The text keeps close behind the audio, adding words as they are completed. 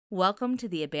Welcome to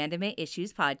the Abandonment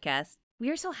Issues Podcast. We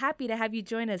are so happy to have you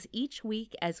join us each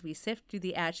week as we sift through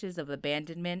the ashes of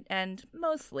abandonment and,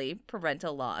 mostly,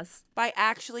 parental loss. By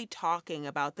actually talking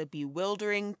about the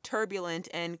bewildering, turbulent,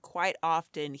 and quite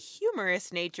often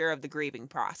humorous nature of the grieving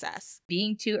process.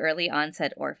 Being two early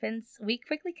onset orphans, we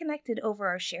quickly connected over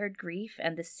our shared grief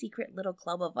and the secret little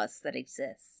club of us that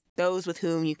exists. Those with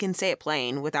whom you can say it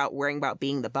plain without worrying about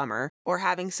being the bummer, or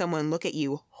having someone look at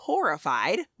you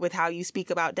horrified with how you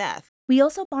speak about death. We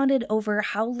also bonded over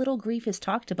how little grief is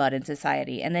talked about in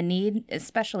society and the need,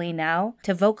 especially now,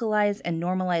 to vocalize and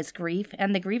normalize grief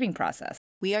and the grieving process.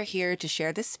 We are here to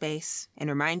share this space and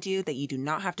remind you that you do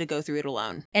not have to go through it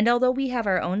alone. And although we have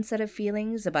our own set of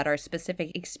feelings about our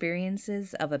specific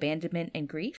experiences of abandonment and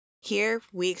grief, here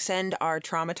we extend our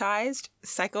traumatized,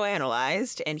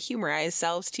 psychoanalyzed, and humorized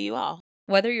selves to you all.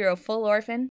 Whether you're a full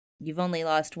orphan, you've only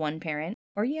lost one parent,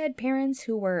 or you had parents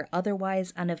who were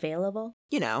otherwise unavailable,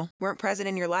 weren't present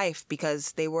in your life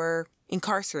because they were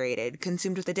incarcerated,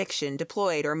 consumed with addiction,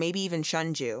 deployed, or maybe even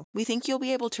shunned you, we think you'll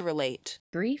be able to relate.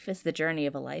 Grief is the journey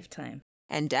of a lifetime.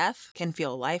 And death can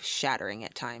feel life-shattering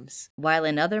at times. While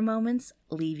in other moments,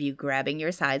 leave you grabbing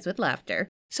your sides with laughter.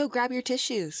 So grab your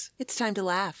tissues. It's time to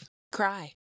laugh,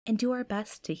 cry, and do our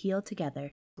best to heal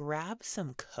together. Grab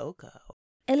some cocoa.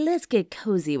 And let's get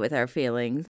cozy with our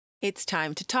feelings. It's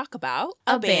time to talk about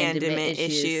abandonment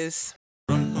issues.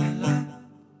 Grab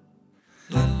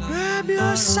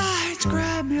your sides,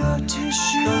 grab your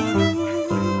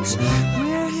tissues.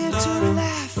 We're here to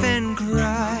laugh and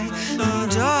cry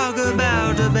and talk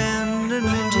about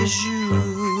abandonment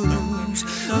issues.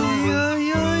 Yeah, yeah,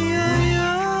 yeah,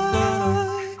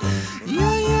 yeah.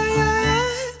 Yeah, yeah, yeah,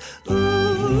 yeah.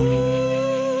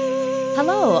 Ooh.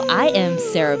 Hello, I am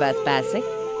Sarah Beth Bassick.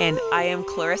 And I am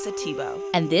Clarissa Tebow.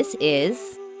 And this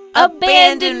is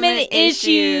Abandonment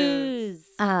Issues.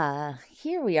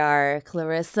 Here we are,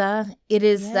 Clarissa. It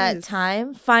is that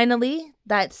time, finally,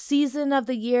 that season of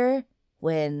the year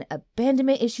when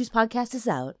Abandonment Issues podcast is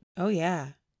out. Oh,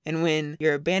 yeah. And when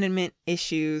your abandonment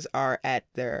issues are at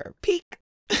their peak.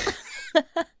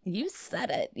 You said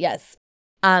it. Yes.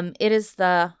 It is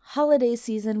the holiday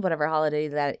season, whatever holiday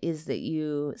that is that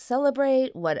you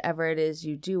celebrate, whatever it is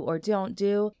you do or don't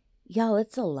do. Y'all,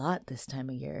 it's a lot this time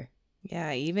of year.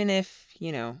 Yeah, even if,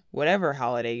 whatever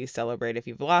holiday you celebrate, if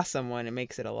you've lost someone, it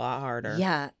makes it a lot harder.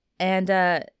 Yeah. And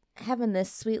having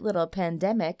this sweet little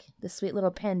pandemic, the sweet little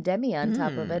pandemia on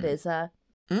top of it is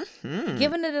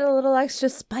giving it a little extra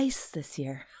spice this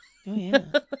year. Oh, yeah.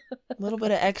 A little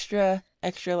bit of extra,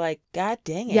 like, God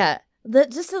dang it. Yeah.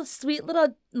 Just a sweet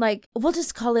little, we'll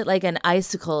just call it like an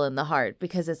icicle in the heart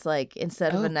because it's like,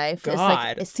 instead of a knife, God. It's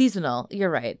like, it's seasonal. You're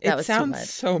right. That was too much. It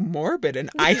sounds so morbid, an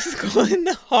icicle in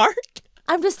the heart.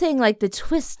 I'm just saying, the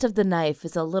twist of the knife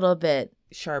is a little bit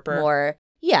sharper. More,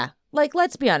 yeah.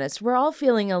 Let's be honest. We're all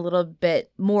feeling a little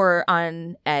bit more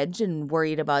on edge and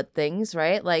worried about things,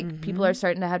 right? People are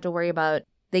starting to have to worry about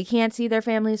they can't see their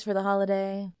families for the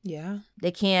holiday. Yeah.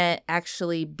 They can't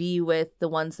actually be with the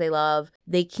ones they love.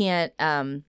 They can't,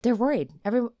 they're worried.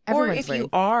 Everyone's worried. Or if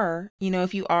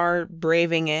worried. you are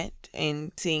braving it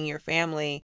and seeing your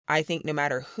family, I think no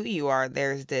matter who you are,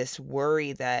 there's this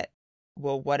worry that,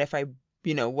 well, what if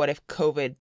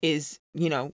COVID is,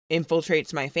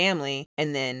 infiltrates my family?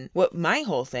 And then what my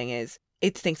whole thing is,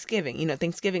 it's Thanksgiving.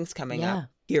 Thanksgiving's coming up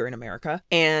here in America.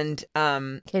 And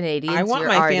Canadians, I want you're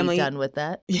my already family done with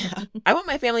that. Yeah. I want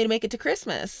my family to make it to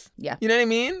Christmas. Yeah. You know what I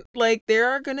mean? There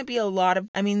are going to be a lot of,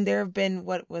 there have been,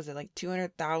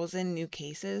 200,000 new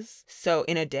cases? So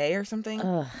in a day or something?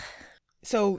 Ugh.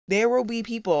 So there will be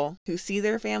people who see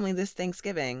their family this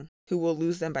Thanksgiving who will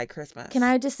lose them by Christmas. Can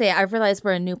I just say, I realize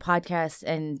we're a new podcast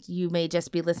and you may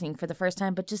just be listening for the first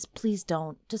time, but please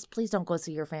don't go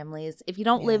see your families. If you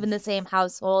don't live in the same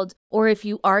household, or if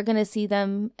you are going to see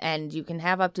them and you can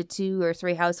have up to 2 or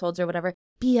 3 households or whatever,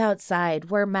 be outside,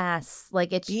 wear masks.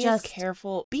 Be just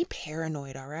careful. Be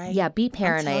paranoid, all right? Yeah, be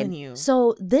paranoid. I'm telling you.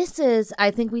 So this is, I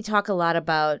think we talk a lot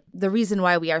about the reason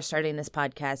why we are starting this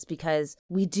podcast, because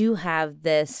we do have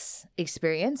this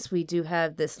experience. We do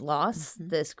have this loss,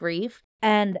 this grief.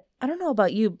 And I don't know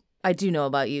about you. I do know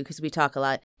about you because we talk a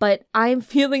lot. But I'm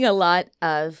feeling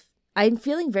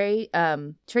very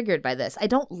triggered by this. I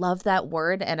don't love that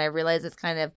word. And I realize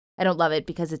I don't love it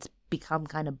because it's become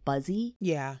kind of buzzy.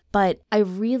 Yeah. But I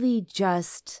really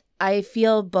I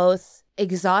feel both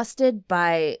exhausted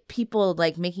by people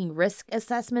making risk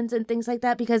assessments and things like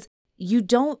that, because you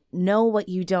don't know what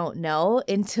you don't know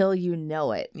until you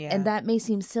know it. Yeah. And that may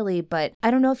seem silly, but I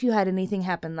don't know if you had anything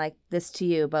happen like this to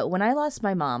you, but when I lost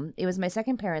my mom, it was my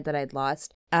second parent that I'd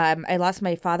lost. I lost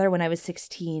my father when I was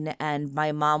 16 and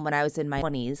my mom when I was in my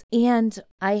 20s. And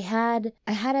I had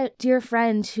a dear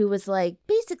friend who was like,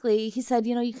 basically, he said,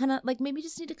 you kind of like maybe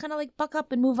just need to kind of like buck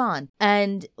up and move on.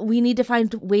 And we need to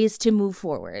find ways to move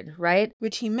forward, right?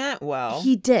 Which he meant well.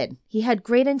 He did. He had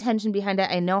great intention behind it.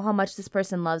 I know how much this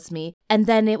person loves me. And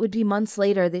then it would be months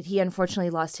later that he unfortunately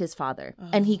lost his father. Oh.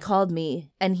 And he called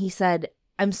me and he said,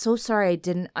 I'm so sorry I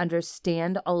didn't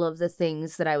understand all of the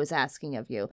things that I was asking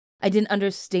of you. I didn't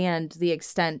understand the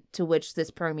extent to which this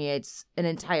permeates an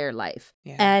entire life.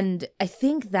 Yeah. And I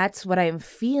think that's what I'm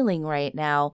feeling right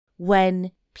now when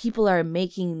people are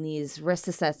making these risk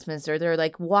assessments or they're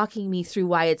like walking me through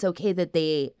why it's okay that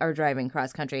they are driving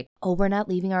cross country. Oh, we're not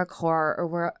leaving our car,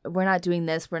 or we're not doing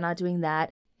this, we're not doing that.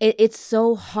 It's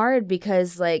so hard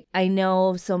because like I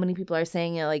know so many people are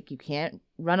saying like you can't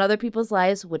run other people's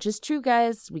lives, which is true,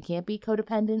 guys. We can't be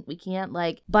codependent. We can't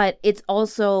but it's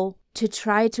also to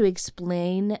try to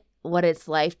explain what it's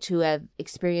like to have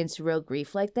experienced real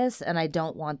grief like this. And I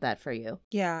don't want that for you.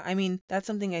 Yeah, I mean, that's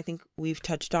something I think we've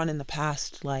touched on in the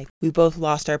past. Like, we both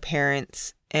lost our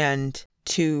parents and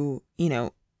to,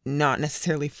 not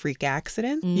necessarily freak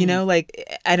accidents,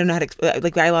 like, I don't know how to,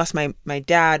 like, I lost my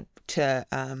dad to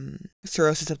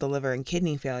cirrhosis of the liver and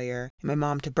kidney failure, and my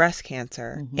mom to breast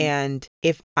cancer. Mm-hmm. And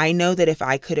if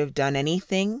I could have done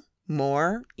anything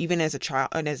more, even as a child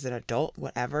and as an adult,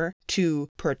 whatever, to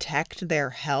protect their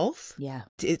health,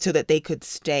 so that they could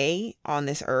stay on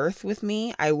this earth with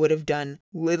me, I would have done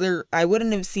I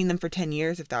wouldn't have seen them for 10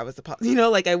 years if that was the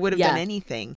like I would have done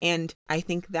anything. And I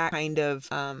think that kind of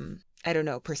I don't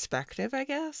know, perspective, I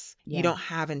guess. Yeah. You don't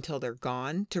have until they're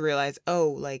gone to realize, oh,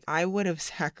 like I would have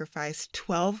sacrificed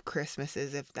 12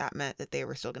 Christmases if that meant that they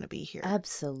were still going to be here.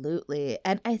 Absolutely.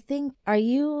 And I think, are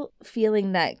you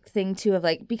feeling that thing too of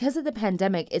like, because of the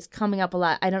pandemic, it's coming up a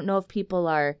lot. I don't know if people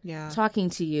are talking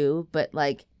to you, but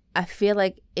like, I feel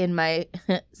like in my,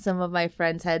 some of my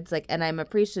friends' heads, like, and I'm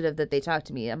appreciative that they talk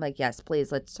to me. I'm like, yes,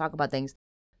 please, let's talk about things.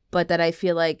 But that I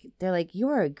feel like they're like,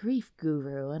 you're a grief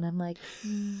guru. And I'm like,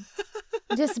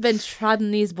 I've just been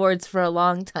trodden these boards for a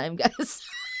long time, guys.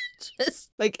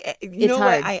 Just like, you know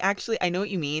hard. what? I know what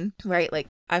you mean, right? Like,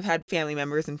 I've had family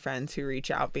members and friends who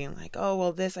reach out being like, oh,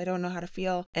 well, I don't know how to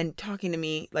feel, and talking to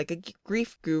me like a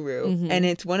grief guru. Mm-hmm. And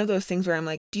it's one of those things where I'm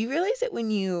like, do you realize that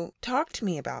when you talk to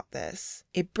me about this,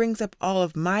 it brings up all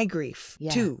of my grief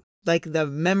too? Like the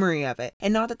memory of it.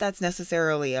 And not that that's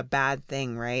necessarily a bad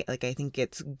thing, right? Like I think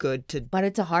it's good to... But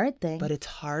it's a hard thing. But it's a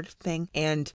hard thing.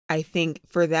 And I think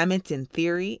for them it's in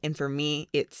theory, and for me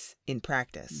it's in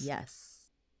practice. Yes.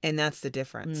 And that's the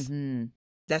difference. Mm-hmm.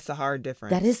 That's the hard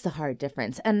difference. That is the hard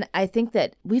difference. And I think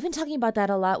that we've been talking about that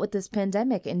a lot with this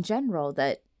pandemic in general,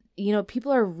 that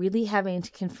people are really having to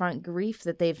confront grief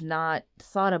that they've not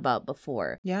thought about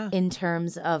before. Yeah. In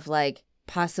terms of like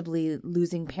possibly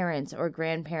losing parents or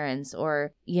grandparents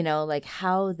or, like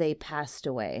how they passed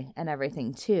away and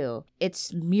everything too.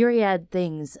 It's myriad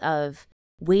things of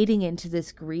wading into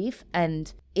this grief.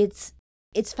 And it's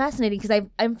fascinating because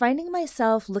I'm finding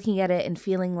myself looking at it and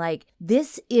feeling like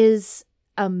this is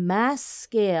a mass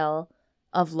scale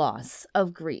of loss,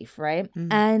 of grief, right?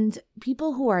 Mm-hmm. And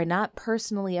people who are not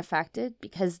personally affected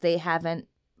because they haven't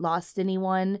lost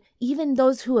anyone, even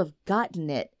those who have gotten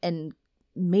it and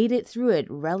made it through it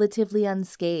relatively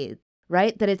unscathed,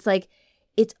 right? That it's like,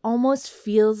 it almost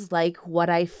feels like what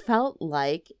I felt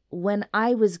like when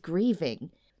I was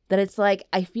grieving. That it's like,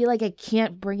 I feel like I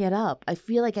can't bring it up. I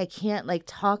feel like I can't like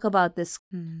talk about this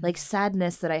like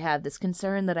sadness that I have, this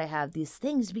concern that I have, these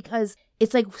things, because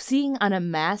it's like seeing on a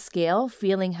mass scale,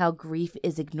 feeling how grief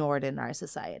is ignored in our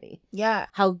society. Yeah.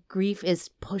 How grief is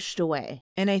pushed away.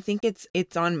 And I think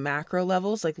it's on macro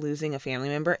levels, like losing a family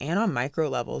member, and on micro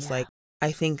levels, like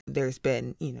I think there's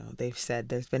been, they've said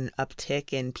there's been an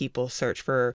uptick in people's search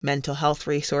for mental health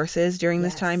resources during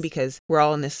this time because we're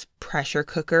all in this pressure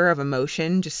cooker of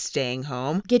emotion, just staying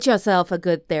home. Get yourself a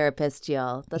good therapist,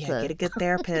 y'all. Get a good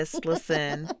therapist.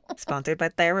 Listen, sponsored by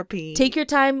therapy. Take your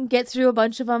time, get through a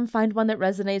bunch of them, find one that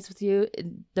resonates with you.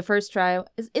 The first try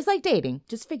is like dating.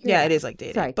 Just figure it out. Yeah, it is like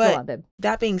dating. Sorry, but go on, babe.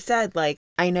 That being said, like,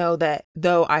 I know that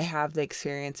though I have the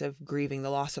experience of grieving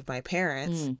the loss of my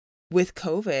parents, with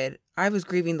COVID, I was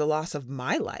grieving the loss of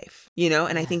my life, you know?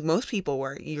 And I Yeah. think most people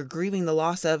were. You're grieving the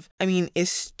loss of, I mean, as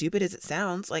stupid as it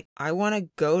sounds, like I want to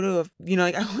go to,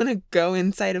 like I want to go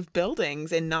inside of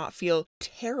buildings and not feel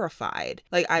terrified.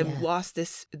 Like I've Yeah. lost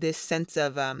this sense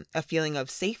of a feeling of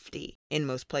safety in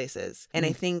most places. And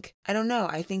I think, I don't know,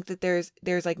 I think that there's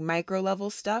like micro level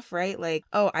stuff, right? Like,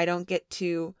 oh, I don't get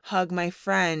to hug my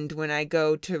friend when I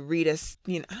go to read I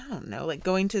don't know, like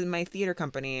going to my theater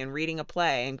company and reading a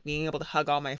play and being able to hug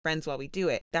all my friends while we do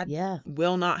it. That Yeah.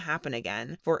 will not happen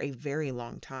again for a very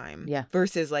long time. Yeah.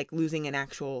 Versus like losing an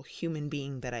actual human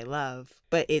being that I love.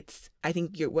 But I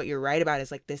think what you're right about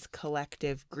is like this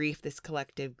collective grief, this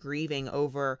collective grieving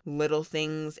over little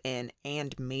things and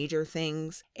major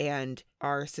things, and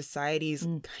our society's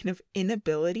kind of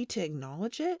inability to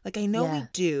acknowledge it. Like I know we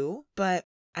do, but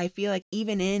I feel like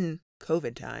even in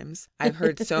COVID times, I've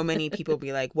heard so many people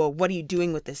be like, well, what are you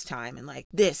doing with this time? And like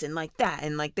this and like that.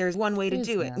 And like, there's one way to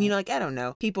do it. Like, I don't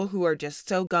know. People who are just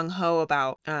so gung-ho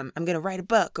about, I'm going to write a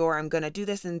book or I'm going to do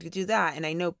this and do that. And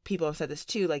I know people have said this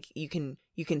too, like you can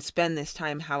spend this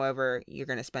time however you're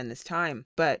going to spend this time.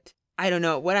 But I don't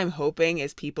know. What I'm hoping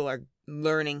is people are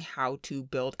learning how to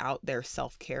build out their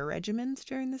self-care regimens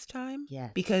during this time. Yeah.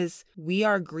 Because we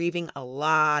are grieving a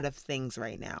lot of things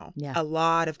right now. Yeah. A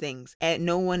lot of things. And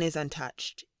no one is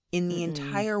untouched in the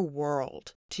entire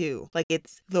world, too. Like,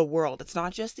 it's the world. It's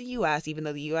not just the U.S., even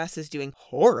though the U.S. is doing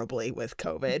horribly with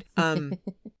COVID.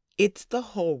 It's the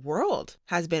whole world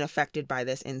has been affected by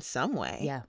this in some way.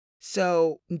 Yeah.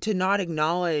 So to not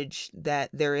acknowledge that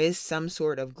there is some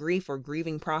sort of grief or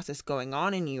grieving process going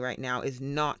on in you right now is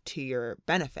not to your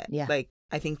benefit. Yeah. Like,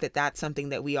 I think that that's something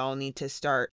that we all need to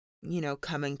start,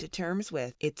 coming to terms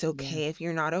with. It's okay if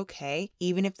you're not okay,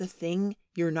 even if the thing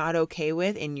you're not okay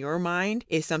with in your mind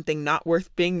is something not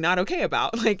worth being not okay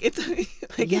about. Like, it's like,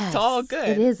 it's all good.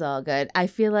 It is all good. I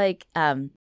feel like,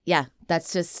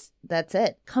 that's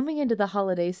it. Coming into the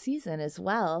holiday season as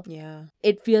well. Yeah.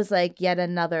 It feels like yet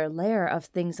another layer of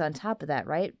things on top of that,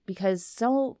 right? Because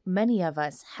so many of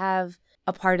us have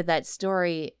a part of that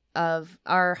story of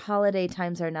our holiday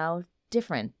times are now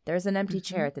different. There's an empty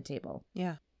chair at the table.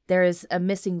 Yeah. There is a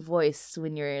missing voice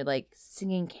when you're like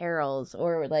singing carols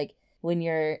or like when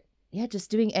you're,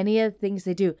 just doing any of the things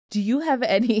they do. Do you have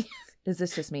any, is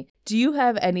this just me? Do you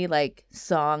have any like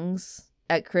songs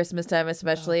at Christmas time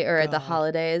especially, or at the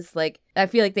holidays? Like, I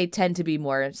feel like they tend to be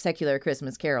more secular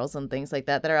Christmas carols and things like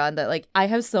that are on that. Like, I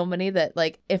have so many that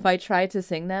like, if I try to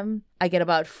sing them, I get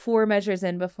about 4 measures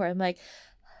in before I'm like,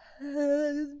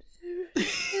 silent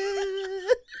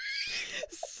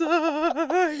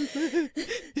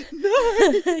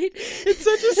night. It's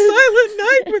such a silent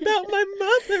night without my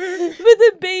mother. With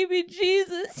the baby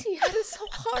Jesus, he had us so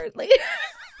hardly.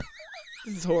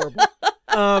 This is horrible.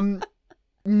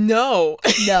 No.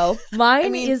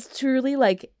 Mine is truly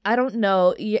like, I don't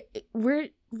know.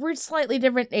 We're slightly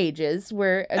different ages.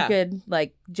 We're a good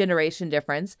like generation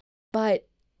difference, but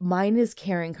mine is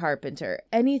Karen Carpenter.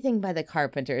 Anything by the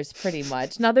Carpenters, pretty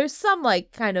much. Now there's some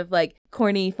like kind of like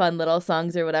corny, fun little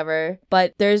songs or whatever,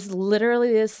 but there's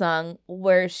literally this song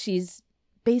where she's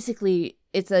basically,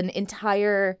 it's an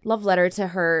entire love letter to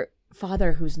her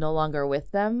father who's no longer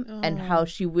with them and how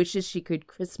she wishes she could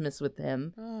Christmas with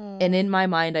him. And in my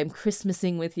mind, I'm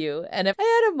Christmasing with you. And if I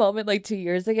had a moment like 2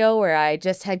 years ago where I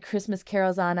just had Christmas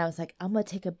carols on, I was like, I'm going to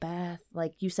take a bath.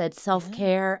 Like you said,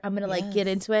 self-care. I'm going to like get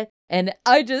into it. And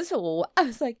I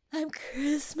was like, I'm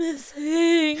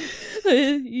Christmasing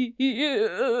with you.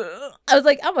 I was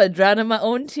like, I'm going to drown in my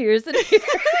own tears in here.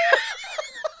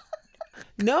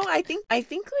 No, I think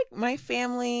like my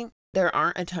family, there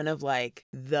aren't a ton of like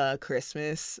the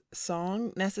Christmas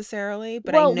song necessarily,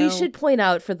 but I know we should point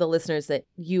out for the listeners that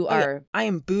you are. I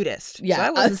am Buddhist. Yeah, so I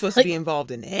wasn't supposed to be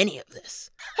involved in any of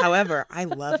this. However, I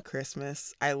love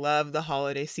Christmas. I love the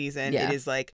holiday season. Yeah. It is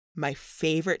like my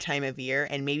favorite time of year,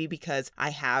 and maybe because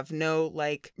I have no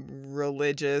like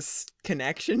religious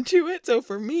connection to it. So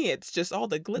for me, it's just all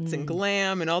the glitz and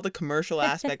glam and all the commercial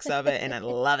aspects of it, and I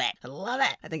love it.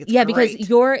 I think it's great. Because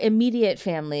your immediate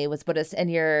family was Buddhist, and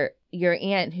your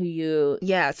aunt who you...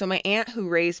 Yeah, so my aunt who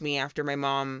raised me after my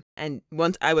mom, and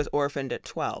once I was orphaned at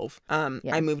 12,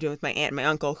 I moved in with my aunt and my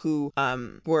uncle who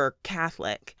were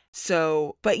Catholic.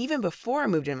 So, but even before I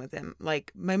moved in with him,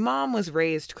 like my mom was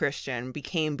raised Christian,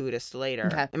 became Buddhist later.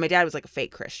 Okay. And my dad was like a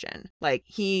fake Christian. Like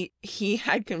he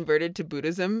had converted to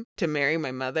Buddhism to marry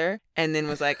my mother and then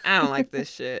was like, I don't like this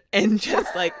shit. And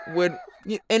just like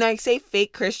and I say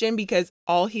fake Christian because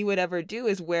all he would ever do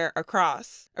is wear a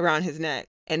cross around his neck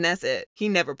And that's it. He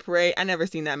never prayed. I never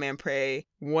seen that man pray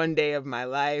one day of my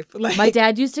life. Like, My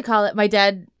dad used to call it, my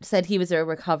dad said he was a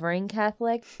recovering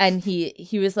Catholic, and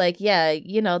he was like, yeah,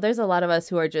 you know, there's a lot of us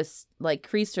who are just like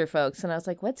Creaster folks. And I was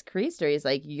like, what's Creaster? He's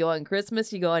like, you go on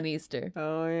Christmas, you go on Easter.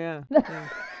 oh, yeah. Yeah.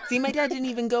 See, my dad didn't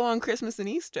even go on Christmas and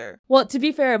Easter. Well, to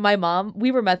be fair, my mom,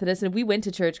 we were Methodist and we went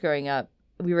to church growing up.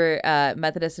 We were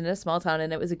Methodist in a small town,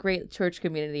 and it was a great church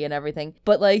community and everything.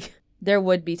 But like, there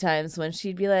would be times when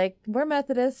she'd be like, we're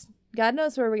Methodist. God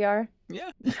knows where we are.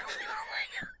 Yeah.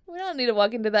 We don't need to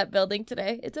walk into that building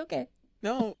today. It's okay.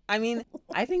 No, I mean,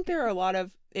 I think there are a lot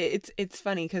of, it's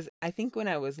funny because I think when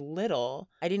I was little,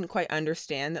 I didn't quite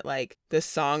understand that like the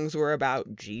songs were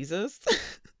about Jesus.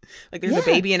 Like there's a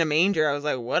baby in a manger. I was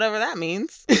like, whatever that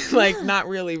means. Like not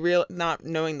really not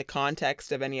knowing the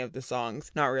context of any of the songs,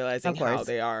 not realizing how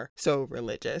they are so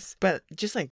religious. But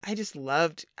just like, I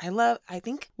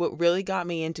think what really got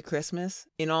me into Christmas,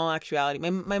 in all actuality,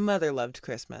 my mother loved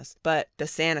Christmas, but the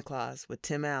Santa Claus with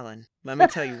Tim Allen, let me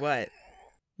tell you what.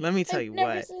 Let me tell you I've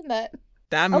never what. seen that.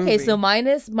 That movie. Okay, so mine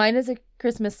is a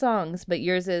Christmas songs, but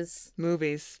yours is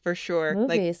movies for sure.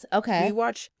 movies. Like, okay. we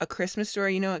watch A Christmas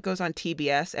Story. You know, it goes on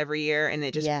TBS every year, and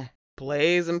it just yeah.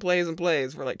 plays and plays and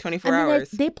plays for like 24 I mean,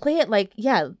 hours. they play it like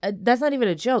that's not even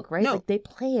a joke, right? No, like they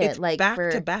play it it's like back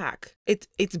for... to back.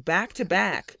 It's back to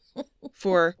back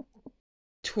for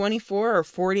 24 or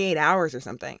 48 hours or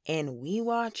something, and we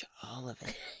watch all of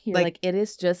it. You're like, it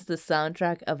is just the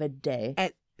soundtrack of a day.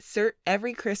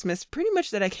 Every Christmas, pretty much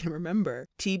that I can remember,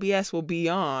 TBS will be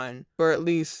on for at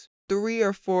least 3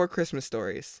 or 4 Christmas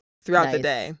stories throughout the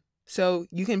day. So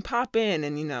you can pop in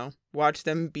and, you know, watch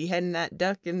them beheading that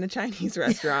duck in the Chinese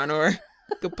restaurant, or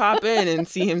you could pop in and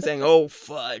see him saying, "Oh,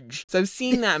 fudge." So I've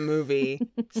seen that movie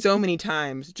so many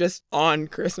times just on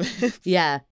Christmas.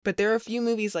 Yeah. But there are a few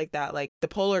movies like that, like The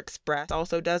Polar Express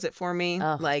also does it for me.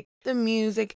 Oh. Like the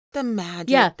music, the magic.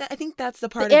 Yeah. I think that's the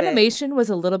part The of it. animation was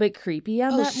a little bit creepy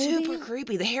on that movie. Super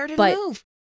creepy. The hair didn't But- move.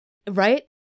 Right?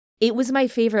 It was my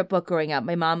favorite book growing up.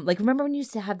 My mom, like, remember when you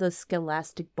used to have those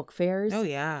Scholastic book fairs? Oh,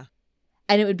 yeah.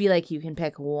 And it would be like, you can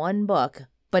pick one book.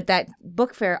 But that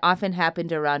book fair often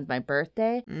happened around my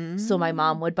birthday. So my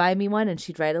mom would buy me one, and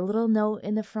she'd write a little note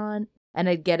in the front, and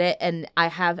I'd get it. And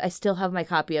I still have my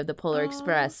copy of the Polar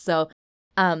Express. So,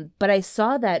 but I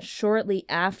saw that shortly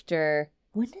after.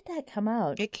 When did that come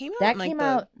out? It came out That in, like, came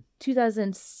out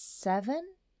 2007?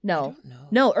 No. I don't know.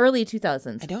 No, early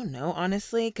 2000s. I don't know,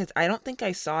 honestly, because I don't think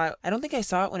I saw it. I don't think I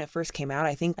saw it when it first came out.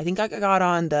 I think I got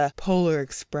on the Polar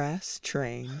Express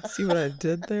train. See what I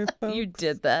did there, folks? You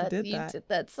did that. Did You that. did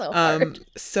that so hard.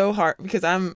 So hard, because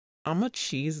I'm a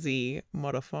cheesy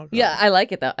motherfucker. Yeah, I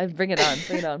like it though. Bring it on.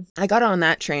 Bring it on. I got on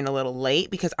that train a little late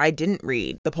because I didn't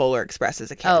read the Polar Express as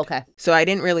a kid. Oh, okay. So I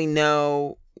didn't really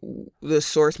know the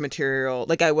source material.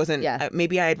 Like I wasn't,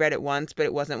 maybe I had read it once, but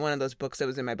it wasn't one of those books that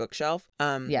was in my bookshelf.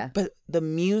 Yeah. But the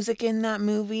music in that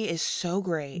movie is so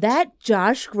great. That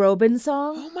Josh Groban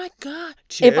song. Oh my God.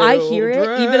 If I hear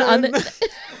it, even on the...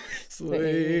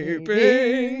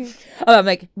 Sleeping. Oh, I'm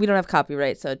like, we don't have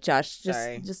copyright, so Josh,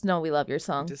 Sorry. just know we love your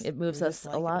song. It moves we us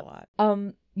just a like it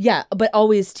lot. Yeah, but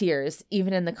always tears,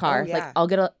 even in the car. Oh, yeah. Like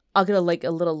I'll get a like a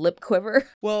little lip quiver.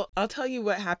 Well, I'll tell you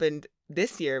what happened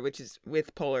this year, which is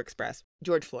with Polar Express.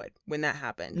 George Floyd, when that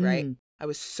happened, right? I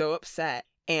was so upset,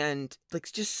 and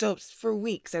like just so for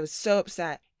weeks I was so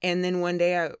upset. And then one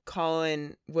day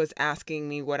Colin was asking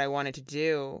me what I wanted to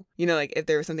do, you know, like if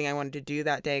there was something I wanted to do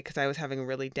that day, because I was having a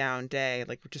really down day,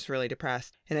 like just really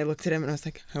depressed. And I looked at him and I was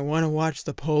like, I want to watch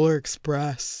the Polar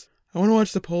Express. I want to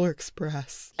watch the Polar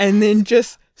Express. And then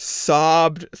just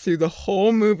sobbed through the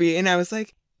whole movie. And I was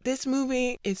like, this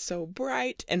movie is so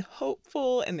bright and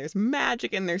hopeful, and there's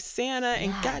magic, and there's Santa,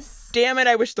 and God damn it,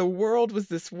 I wish the world was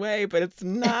this way, but it's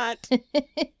not.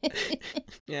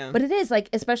 Yeah. But it is, like,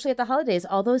 especially at the holidays,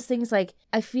 all those things, like,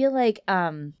 I feel like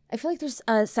there's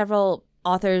several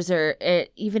authors, or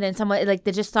even in some way, like,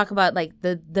 they just talk about, like,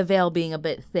 the veil being a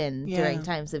bit thin during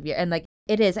times of year. And, like,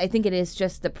 I think it is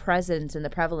just the presence and the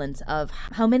prevalence of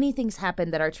how many things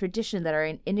happen that are tradition, that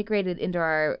are integrated into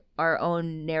our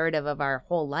own narrative of our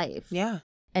whole life. Yeah.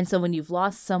 And so when you've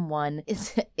lost someone,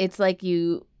 it's like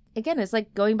it's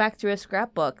like going back through a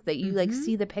scrapbook that you like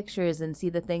see the pictures and see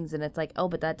the things, and it's like, oh,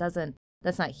 but that's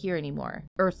not here anymore.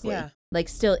 Earthly. Yeah. Like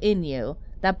still in you.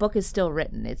 That book is still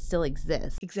written. It still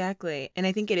exists. Exactly. And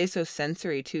I think it is so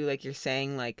sensory too, like you're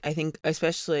saying. Like I think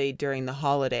especially during the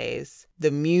holidays,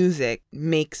 the music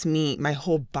makes my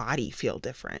whole body feel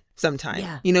different sometimes.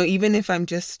 Yeah. You know, even if I'm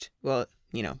just, well,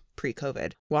 you know,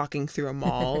 pre-COVID, walking through a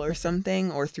mall or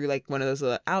something, or through like one of those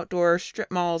little outdoor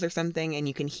strip malls or something, and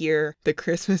you can hear the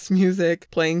Christmas music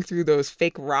playing through those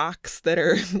fake rocks that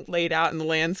are laid out in the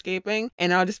landscaping.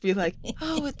 And I'll just be like,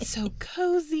 oh, it's so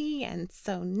cozy and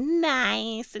so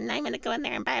nice, and I'm gonna go in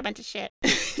there and buy a bunch of shit.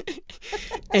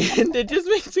 And it just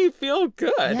makes me feel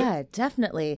good. Yeah,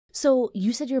 definitely. So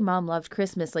you said your mom loved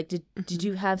Christmas. Like, did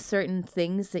you have certain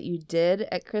things that you did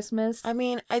at Christmas? I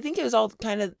mean, I think it was all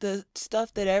kind of the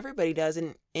stuff that everybody does.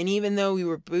 And even though we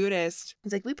were Buddhist,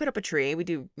 it's like we put up a tree, we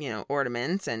do,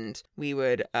 ornaments, and we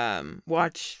would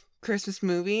watch Christmas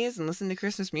movies and listen to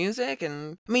Christmas music.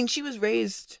 And I mean, she was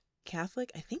raised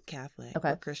Catholic, I think Catholic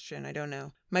or Christian, I don't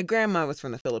know. My grandma was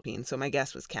from the Philippines, so my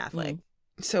guess was Catholic.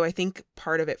 So I think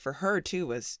part of it for her, too,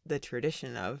 was the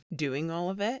tradition of doing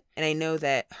all of it. And I know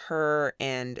that her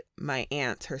and my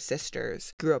aunts, her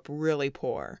sisters, grew up really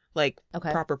poor, like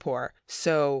proper poor.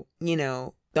 So,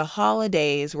 the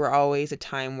holidays were always a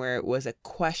time where it was a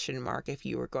question mark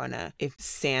if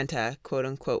Santa, quote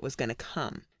unquote, was going to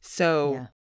come. So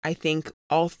I think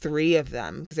all three of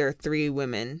them, because there are three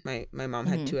women, my mom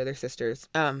had two other sisters,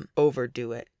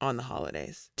 overdo it on the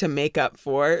holidays to make up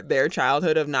for their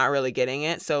childhood of not really getting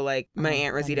it. So like my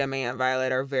Aunt Rosita and my Aunt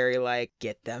Violet are very like,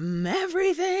 get them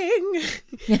everything.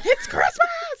 It's Christmas.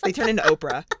 They turn into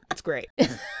Oprah. It's great.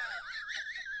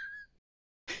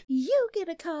 You get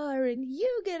a car and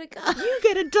you get a car. You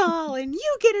get a doll and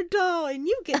you get a doll and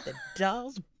you get the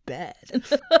doll's bed.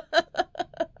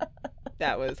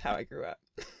 That was how I grew up.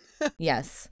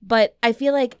 Yes. But I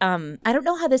feel like, I don't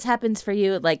know how this happens for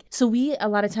you. Like, so we a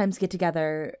lot of times get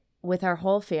together with our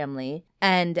whole family,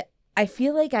 and I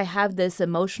feel like I have this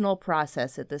emotional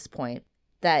process at this point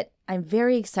that I'm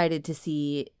very excited to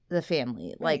see the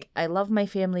family. Right. Like, I love my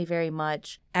family very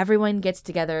much. Everyone gets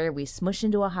together. We smush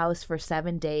into a house for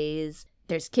 7 days.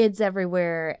 There's kids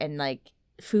everywhere and like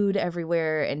food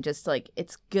everywhere, and just like,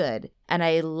 it's good. And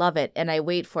I love it and I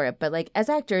wait for it. But like, as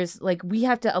actors, like, we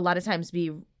have to a lot of times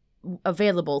be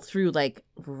available through like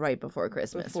right before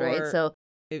Christmas, right? So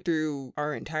through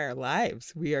our entire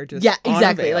lives, we are just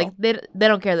exactly. Like they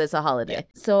don't care that it's a holiday. Yeah.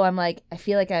 So I'm like, I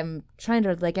feel like I'm trying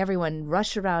to like everyone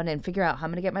rush around and figure out how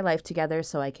I'm gonna get my life together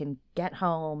so I can get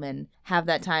home and have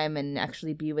that time and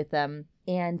actually be with them.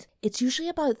 And it's usually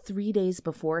about 3 days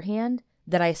beforehand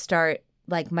that I start,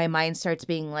 like, my mind starts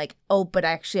being like, oh, but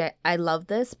actually I love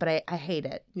this, but I hate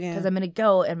it. Because I'm going to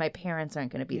go and my parents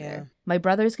aren't going to be there. My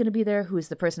brother's going to be there, who's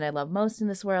the person I love most in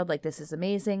this world. Like, this is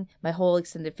amazing. My whole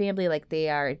extended family, like, they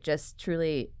are just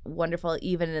truly wonderful,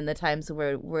 even in the times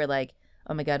where we're like,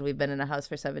 oh my God, we've been in a house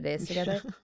for 7 days together.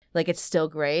 Like, it's still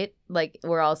great. Like,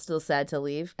 we're all still sad to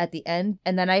leave at the end.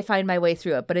 And then I find my way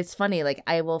through it. But it's funny, like,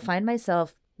 I will find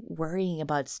myself worrying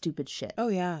about stupid shit. Oh,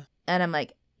 yeah. And I'm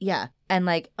like, yeah. And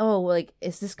like, oh, like,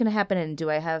 is this going to happen? And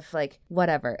do I have like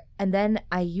whatever? And then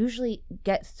I usually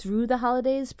get through the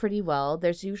holidays pretty well.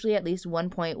 There's usually at least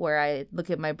one point where I look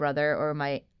at my brother or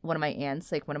one of my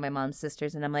aunts, like one of my mom's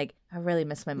sisters, and I'm like, I really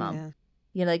miss my mom. Yeah.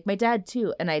 You know, like my dad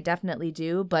too. And I definitely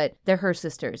do, but they're her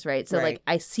sisters, right? So like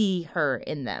I see her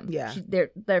in them. Yeah.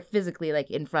 They're physically like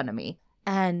in front of me.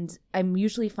 And I'm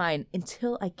usually fine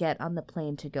until I get on the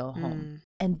plane to go home.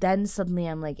 And then suddenly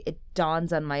I'm like, it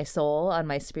dawns on my soul, on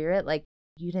my spirit, like,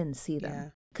 you didn't see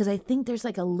them. Because I think there's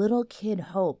like a little kid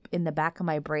hope in the back of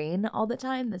my brain all the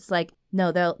time that's like,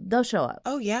 no, they'll show up.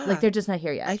 Oh, yeah. Like, they're just not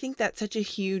here yet. I think that's such a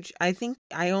huge, I think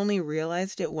I only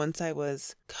realized it once I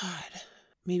was,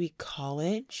 maybe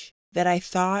college, that I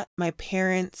thought my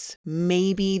parents,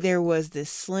 maybe there was this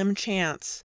slim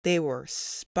chance they were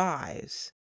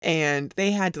spies. And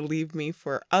they had to leave me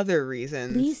for other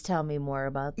reasons. Please tell me more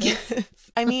about this.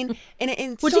 Yes. I mean, and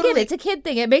it's which totally, again, it's a kid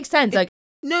thing. It makes sense. Like,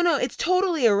 no, it's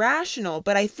totally irrational.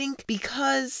 But I think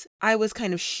because I was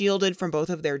kind of shielded from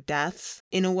both of their deaths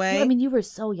in a way. I mean, you were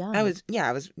so young. I was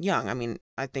young. I mean,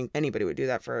 I think anybody would do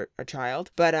that for a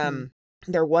child. But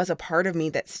there was a part of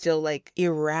me that still like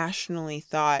irrationally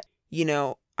thought,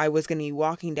 I was going to be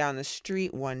walking down the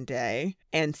street one day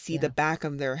and see the back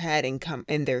of their head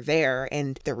and they're there.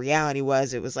 And the reality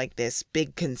was it was like this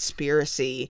big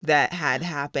conspiracy that had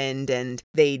happened and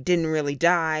they didn't really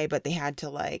die, but they had to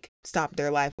like stop their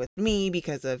life with me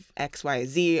because of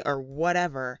XYZ or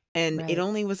whatever. And it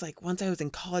only was like once I was in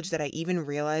college that I even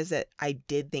realized that I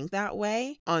did think that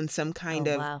way on some kind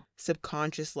of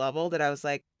subconscious level, that I was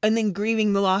like, and then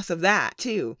grieving the loss of that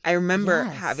too. I remember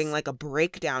having like a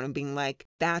breakdown and being like,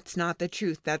 that's not the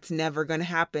truth. That's never going to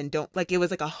happen. It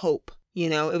was like a hope,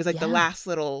 it was like the last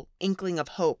little inkling of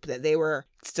hope that they were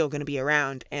still going to be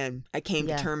around. And I came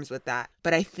to terms with that.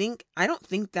 But I don't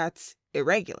think that's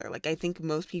irregular. Like, I think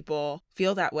most people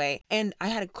feel that way. And I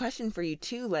had a question for you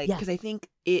too, like, Yeah. because I think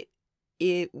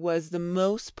it was the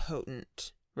most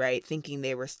potent, right? Thinking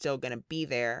they were still going to be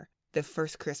there. The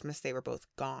first Christmas, they were both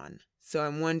gone. So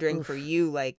I'm wondering Oof. for you,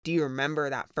 like, do you remember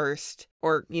that first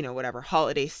or, whatever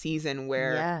holiday season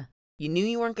where Yeah. you knew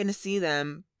you weren't going to see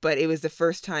them, but it was the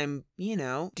first time,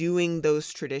 doing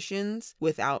those traditions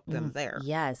without them there?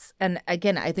 Yes. And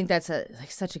again, I think that's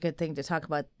such a good thing to talk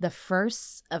about. The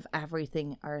firsts of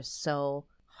everything are so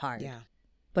hard. Yeah.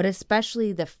 But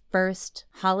especially the first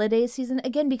holiday season,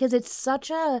 again, because it's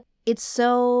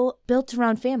so built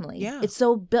around family. Yeah. It's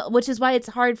so built, which is why it's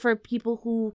hard for people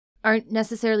who aren't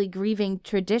necessarily grieving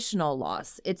traditional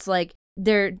loss. It's like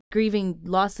they're grieving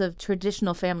loss of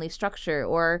traditional family structure,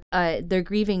 or they're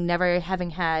grieving never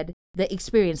having had the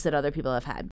experience that other people have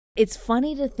had. It's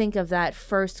funny to think of that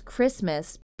first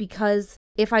Christmas, because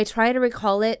if I try to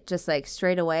recall it just like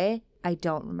straight away, I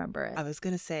don't remember it. I was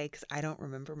going to say, because I don't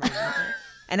remember mine either.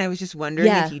 And I was just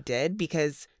wondering if you did,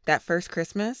 because that first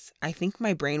Christmas, I think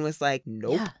my brain was like,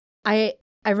 nope. Yeah.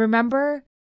 I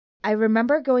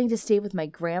remember going to stay with my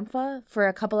grandpa for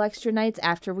a couple extra nights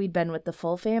after we'd been with the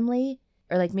full family,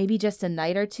 or like maybe just a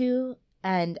night or two.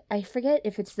 And I forget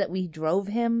if it's that we drove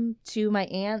him to my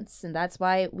aunt's and that's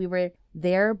why we were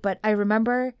there. But I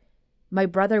remember my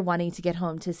brother wanting to get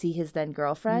home to see his then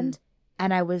girlfriend.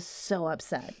 And I was so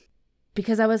upset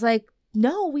because I was like,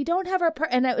 no, we don't have our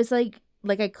and I was like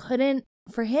I couldn't.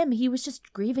 For him, he was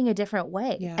just grieving a different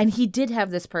way. Yeah. And he did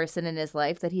have this person in his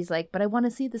life that he's like, but I want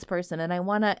to see this person. And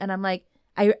and I'm like,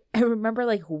 I remember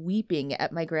like weeping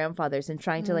at my grandfather's and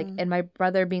trying to and my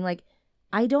brother being like,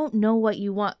 I don't know what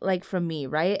you want like from me.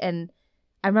 Right. And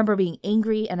I remember being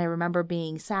angry and I remember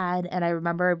being sad and I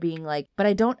remember being like, but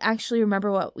I don't actually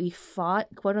remember what we fought,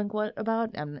 quote unquote, about.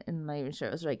 I'm not even sure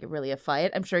it was like really a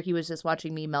fight. I'm sure he was just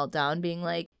watching me melt down being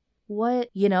like, what,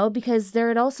 because there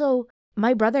had also,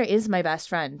 my brother is my best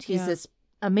friend. He's this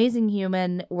amazing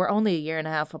human. We're only a year and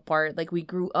a half apart. Like we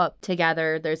grew up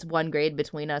together. There's 1 grade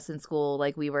between us in school.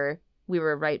 Like we were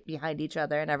right behind each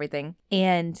other and everything.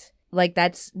 And like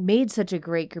that's made such a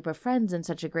great group of friends and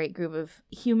such a great group of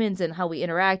humans and how we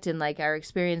interact. And like our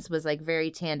experience was like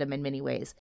very tandem in many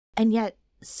ways. And yet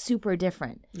super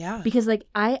different. Yeah. Because like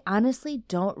I honestly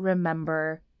don't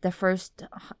remember the first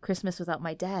Christmas without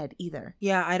my dad either.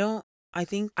 Yeah, I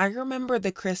think I remember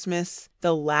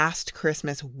the last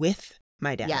Christmas with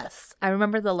my dad. Yes. I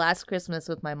remember the last Christmas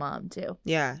with my mom too.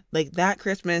 Yeah. Like that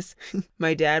Christmas,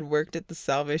 my dad worked at the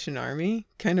Salvation Army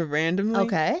kind of randomly.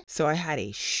 Okay. So I had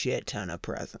a shit ton of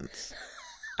presents.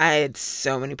 I had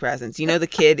so many presents. You know the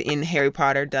kid in Harry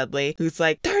Potter, Dudley, who's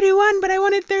like, 31, but I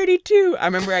wanted 32. I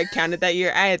remember I counted that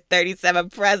year. I had 37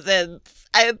 presents.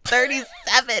 I had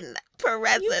 37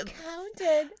 presents. You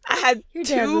counted. I had Your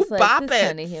dad 2 was like, boppets. this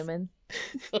funny human.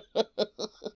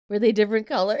 Were they different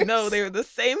colors? No, they were the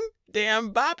same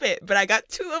damn boppet, but I got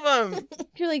 2 of them.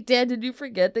 You're like, Dad, did you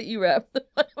forget that you wrapped them?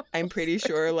 I'm pretty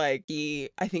sure like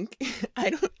I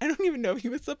don't even know if he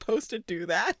was supposed to do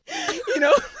that.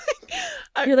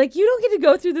 You're like, you don't get to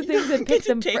go through the things and pick to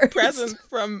them take first. presents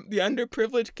from the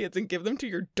underprivileged kids and give them to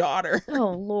your daughter. Oh,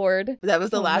 Lord. That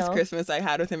was the last no. Christmas I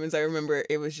had with him, as I remember.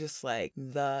 It was just like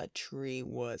the tree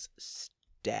was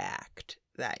stacked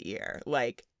that year.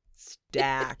 Like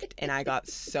stacked. And I got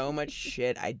so much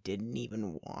shit I didn't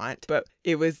even want. But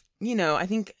it was, I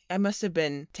think I must have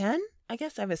been 10. I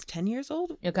guess I was 10 years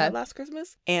old that last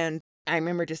Christmas. And I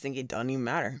remember just thinking, it doesn't even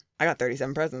matter. I got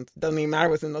 37 presents. Doesn't even matter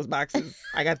what's in those boxes.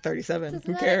 I got 37.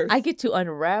 Who cares? I get to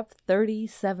unwrap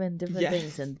 37 different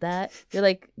things. And that, you're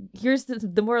like, here's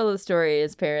the moral of the story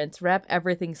is, parents, wrap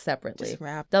everything separately. Just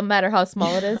wrap. Doesn't matter how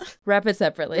small it is. Wrap it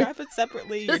separately. Wrap it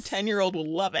separately. Your 10-year-old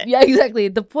will love it. Yeah, exactly.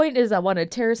 The point is I want to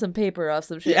tear some paper off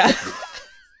some shit. Yeah.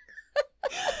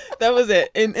 That was it.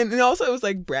 And also it was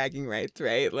like bragging rights,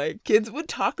 right? Like kids would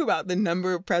talk about the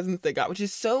number of presents they got, which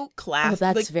is so classic. Oh,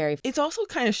 that's like, very... It's also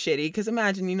kind of shitty because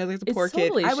imagine, there's a poor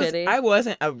totally kid. Shitty. I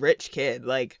wasn't a rich kid.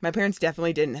 Like my parents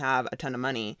definitely didn't have a ton of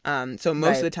money. So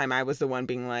most of the time I was the one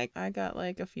being like, I got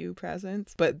like a few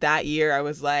presents. But that year I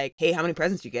was like, hey, how many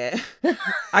presents you get?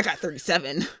 I got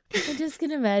 37. I just can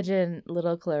imagine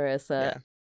little Clarissa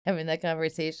having that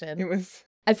conversation. It was...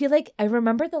 I feel like I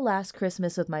remember the last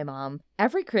Christmas with my mom.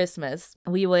 Every Christmas,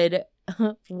 we would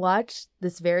watch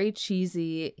this very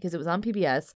cheesy, because it was on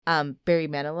PBS, Barry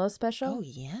Manilow special. Oh,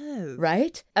 yes.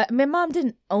 Right? My mom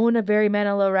didn't own a Barry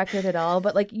Manilow record at all,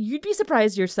 but like you'd be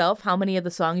surprised yourself how many of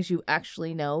the songs you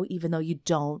actually know, even though you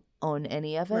don't own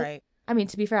any of it. Right. I mean,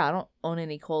 to be fair, I don't own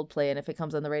any Coldplay, and if it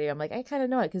comes on the radio, I'm like, I kind of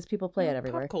know it because people play it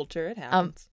everywhere. Pop culture, it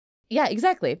happens. Yeah,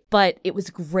 exactly. But it was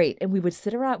great. And we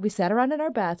sat around in our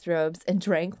bathrobes and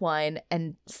drank wine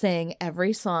and sang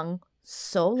every song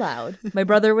so loud. My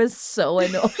brother was so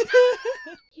annoyed.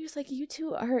 He was like,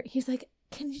 he's like,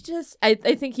 can you just, I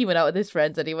think he went out with his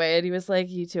friends anyway, and he was like,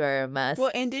 you two are a mess.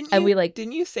 Well, and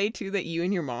didn't you say too that you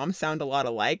and your mom sound a lot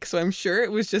alike? So I'm sure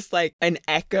it was just like an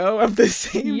echo of the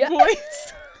same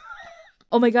voice.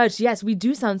 Oh my gosh, yes, we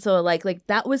do sound so alike. Like,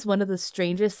 that was one of the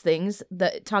strangest things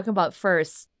that, talking about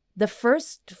first, the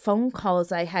first phone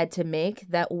calls I had to make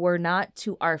that were not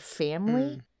to our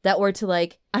family, that were to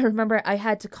like, I remember I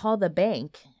had to call the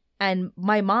bank, and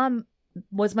my mom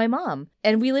was my mom,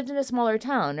 and we lived in a smaller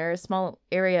town or a small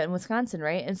area in Wisconsin,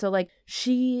 right? And so like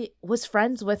she was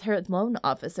friends with her loan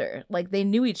officer, like they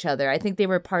knew each other. I think they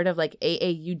were part of like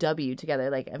AAUW together,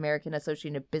 like American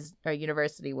Association of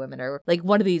University Women, or like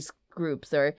one of these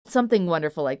groups or something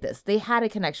wonderful like this. They had a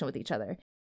connection with each other.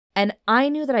 And I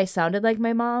knew that I sounded like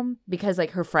my mom because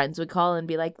like her friends would call and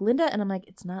be like, Linda. And I'm like,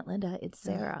 it's not Linda, it's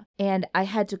Sarah. And I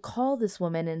had to call this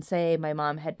woman and say my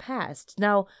mom had passed.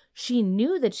 Now, she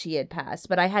knew that she had passed,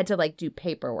 but I had to like do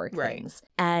paperwork things.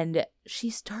 And she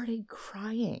started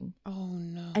crying. Oh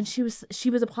no. And she was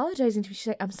apologizing to me. She's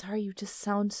like, I'm sorry, you just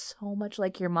sound so much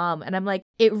like your mom. And I'm like,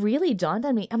 it really dawned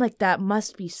on me. I'm like, that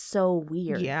must be so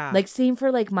weird. Yeah. Like same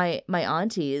for like my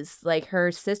aunties, like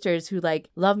her sisters who like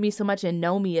love me so much and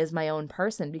know me as my own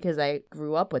person because I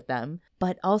grew up with them.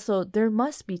 But also there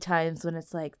must be times when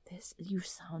it's like, this, you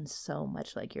sound so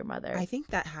much like your mother. I think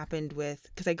that happened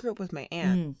because I grew up with my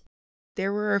aunt.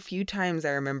 There were a few times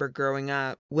I remember growing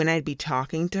up when I'd be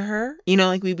talking to her, you know,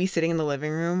 like we'd be sitting in the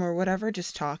living room or whatever,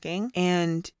 just talking,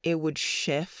 and it would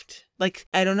shift. Like,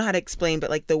 I don't know how to explain, but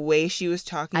like the way she was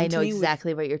talking to me. I know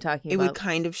exactly what you're talking about. It would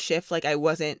kind of shift. Like I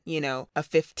wasn't, you know, a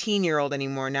 15-year-old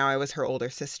anymore. Now I was her older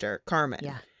sister, Carmen.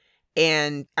 Yeah.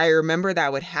 And I remember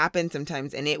that would happen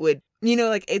sometimes, and it would, you know,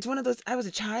 like it's one of those, I was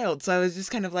a child, so I was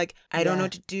just kind of like, I don't know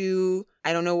what to do.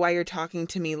 I don't know why you're talking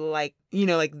to me like, you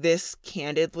know, like this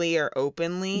candidly or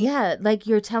openly. Yeah, like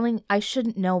I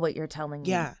shouldn't know what you're telling me.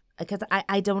 Yeah. Because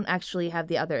I don't actually have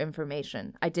the other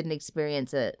information. I didn't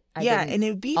experience it. And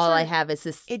it'd be I have is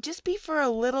this. It'd just be for a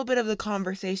little bit of the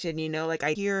conversation, you know, like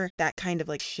I hear that kind of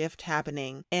like shift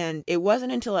happening. And it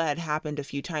wasn't until it had happened a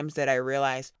few times that I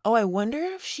realized, oh, I wonder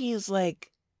if she's like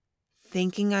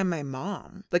thinking I'm my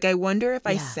mom. Like, I wonder if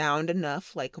I sound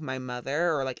enough like my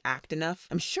mother or like act enough.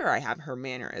 I'm sure I have her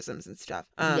mannerisms and stuff.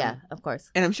 Yeah, of course.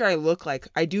 And I'm sure I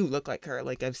do look like her.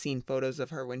 Like, I've seen photos of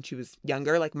her when she was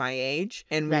younger, like my age,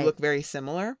 and we look very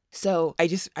similar. So I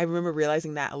remember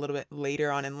realizing that a little bit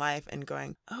later on in life and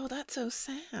going, oh, that's so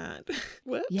sad.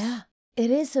 Whoops. Yeah,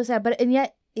 it is so sad. And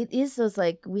yet, it is those,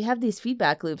 like, we have these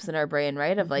feedback loops in our brain,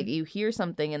 right? Of like, you hear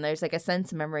something and there's like a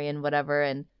sense memory and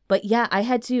whatever. But yeah, I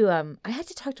had to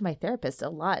talk to my therapist a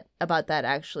lot about that,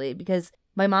 actually, because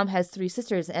my mom has 3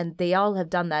 sisters and they all have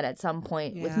done that at some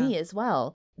point with me as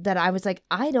well. That I was like,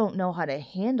 I don't know how to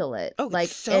handle it. Oh, like,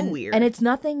 it's so weird. And it's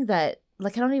nothing that,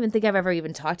 like, I don't even think I've ever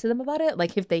even talked to them about it.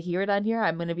 Like, if they hear it on here,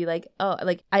 I'm going to be like, oh,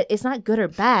 like, it's not good or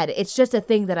bad. It's just a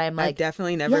thing that I'm like. I've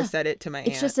definitely never said it to my aunt.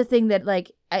 It's just a thing that,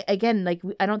 like, I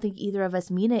don't think either of us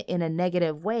mean it in a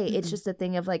negative way. Mm-hmm. It's just a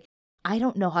thing of, like, I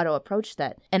don't know how to approach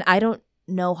that. And I don't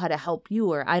know how to help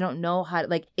you, or I don't know how to,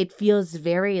 like, it feels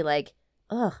very, like,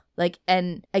 ugh. Like,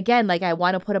 and again, like, I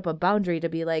want to put up a boundary to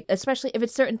be like, especially if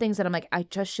it's certain things that I'm like, I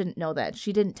just shouldn't know that.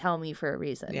 She didn't tell me for a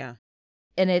reason. Yeah.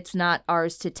 And it's not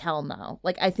ours to tell now.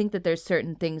 Like, I think that there's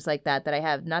certain things like that I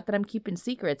have, not that I'm keeping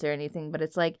secrets or anything, but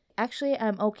it's like, actually,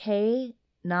 I'm okay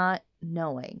not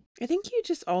knowing. I think you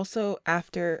just also,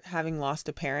 after having lost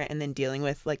a parent and then dealing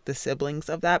with like the siblings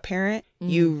of that parent,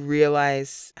 you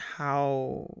realize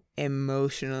how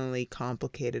emotionally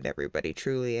complicated everybody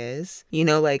truly is. You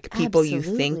know, like people you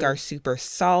think are super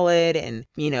solid and,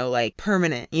 you know, like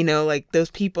permanent, you know, like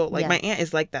those people, like my aunt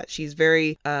is like that. She's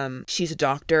very, she's a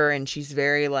doctor and she's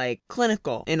very like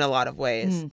clinical in a lot of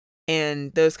ways.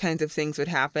 And those kinds of things would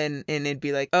happen and it'd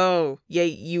be like, oh, yeah,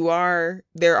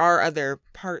 there are other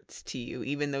parts to you,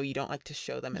 even though you don't like to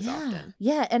show them as often.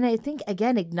 Yeah. And I think,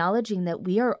 again, acknowledging that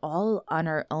we are all on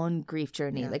our own grief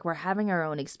journey. Like, we're having our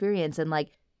own experience. And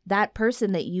like, that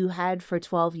person that you had for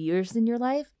 12 years in your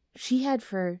life, she had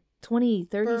for 20,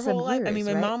 30 some years. Life. I mean,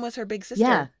 my mom was her big sister.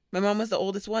 Yeah. My mom was the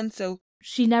oldest one. So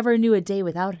she never knew a day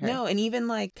without her. No, and even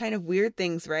like kind of weird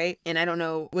things, right? And I don't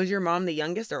know, was your mom the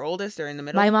youngest or oldest or in the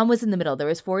middle? My mom was in the middle. There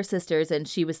was 4 sisters and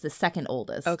she was the second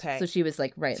oldest. Okay. So she was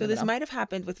like right in the middle. So this might have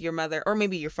happened with your mother or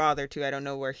maybe your father too. I don't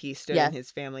know where he stood in his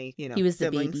family, you know, he was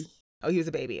siblings. The baby. Oh, he was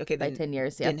a baby. Okay. By 10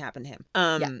 years, Didn't happen to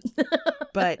him.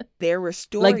 But there were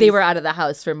stories. Like, they were out of the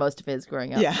house for most of his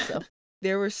growing up. Yeah. So.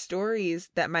 there were stories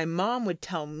that my mom would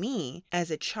tell me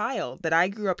as a child that I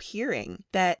grew up hearing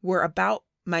that were about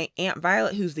my Aunt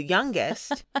Violet, who's the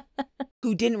youngest,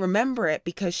 who didn't remember it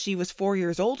because she was 4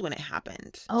 years old when it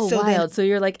happened. Oh, so wild. So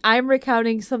you're like, I'm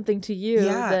recounting something to you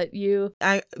that you...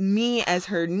 Me as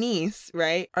her niece,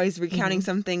 right, I was recounting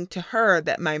something to her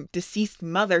that my deceased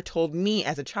mother told me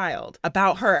as a child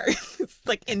about her. It's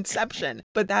like Inception.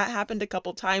 But that happened a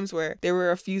couple times where there were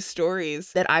a few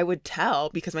stories that I would tell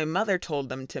because my mother told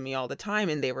them to me all the time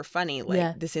and they were funny.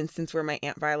 Like this instance where my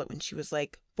Aunt Violet, when she was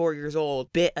like 4 years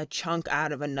old, bit a chunk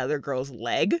out of another girl's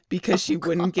leg because she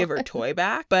wouldn't give her toy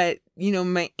back. But, you know,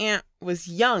 my aunt was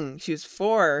young. She was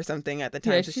 4 or something at the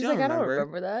time. Yeah, so she's she like, don't I don't remember.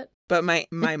 remember that. But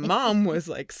my mom was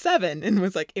like 7 and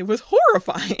was like, it was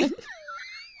horrifying.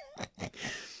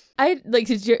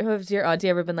 Has your auntie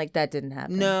ever been like, that didn't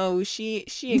happen? No, she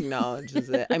acknowledges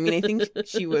it. I mean, I think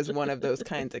she was one of those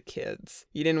kinds of kids.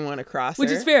 You didn't want to cross her. Which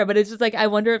is fair, but it's just like, I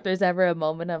wonder if there's ever a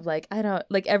moment of like, I don't,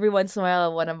 like every once in a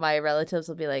while, one of my relatives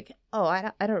will be like, oh,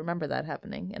 I don't remember that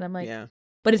happening. And I'm like, yeah.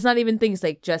 But it's not even things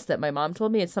like just that my mom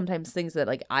told me. It's sometimes things that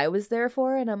like I was there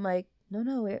for. And I'm like,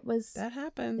 no, it was. That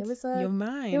happened. It was your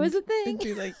mind. It was a thing.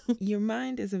 You're like, your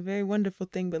mind is a very wonderful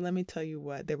thing, but let me tell you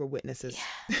what, there were witnesses.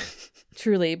 Yeah.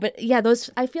 Truly. But yeah,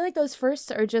 I feel like those firsts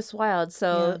are just wild.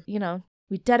 So, you know,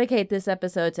 we dedicate this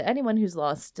episode to anyone who's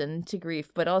lost and to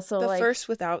grief, but also the first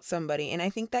without somebody. And I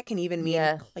think that can even mean,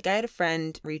 like I had a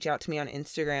friend reach out to me on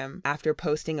Instagram after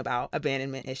posting about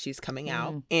abandonment issues coming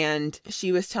out. And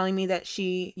she was telling me that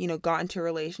she, you know, got into a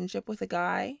relationship with a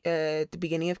guy at the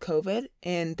beginning of COVID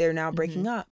and they're now breaking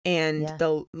up. And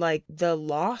the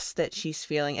loss that she's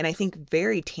feeling, and I think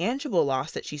very tangible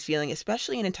loss that she's feeling,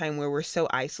 especially in a time where we're so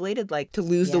isolated, like to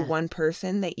lose the one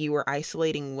person that you were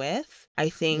isolating with, I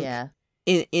think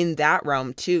in that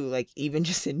realm too, like even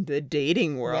just in the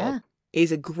dating world,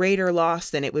 is a greater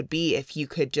loss than it would be if you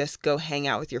could just go hang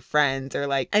out with your friends or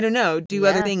like, I don't know, do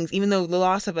other things, even though the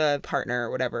loss of a partner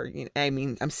or whatever, you know, I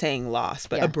mean, I'm saying loss,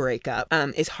 but a breakup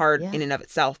is hard in and of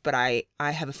itself. But I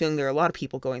have a feeling there are a lot of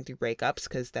people going through breakups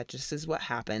because that just is what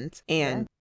happens. And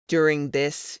during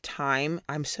this time,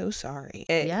 I'm so sorry.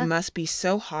 It must be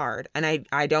so hard. And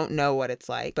I don't know what it's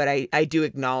like, but I do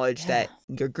acknowledge that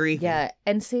you're grieving. Yeah.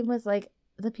 And same with like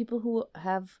the people who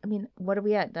have, I mean, what are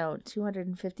we at now?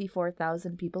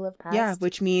 254,000 people have passed. Yeah,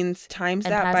 which means times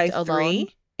that by 3.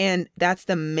 And that's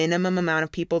the minimum amount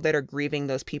of people that are grieving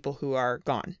those people who are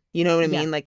gone. You know what I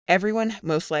mean? Like everyone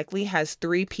most likely has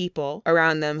 3 people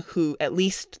around them who, at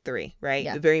least 3,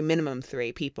 right? The very minimum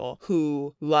 3 people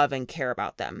who love and care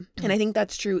about them. And I think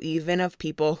that's true even of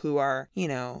people who are, you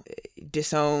know,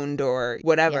 disowned or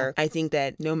whatever. I think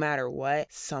that no matter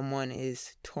what, someone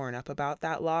is torn up about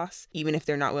that loss, even if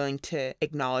they're not willing to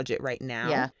acknowledge it right now.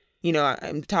 Yeah. You know,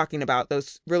 I'm talking about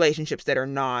those relationships that are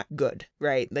not good,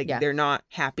 right? Like they're not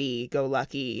happy, go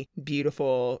lucky,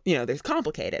 beautiful, you know, there's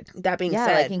complicated. That being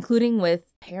said, like including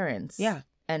with parents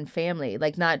and family,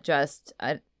 like not just,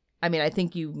 I mean, I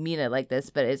think you mean it like this,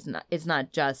 but it's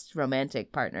not just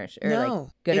romantic partners or like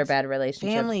good or bad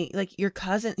relationships. Family, like your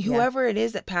cousin, whoever it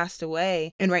is that passed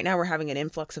away. And right now we're having an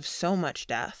influx of so much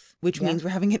death, which means we're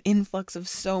having an influx of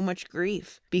so much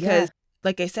grief because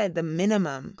like I said, the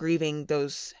minimum grieving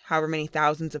those however many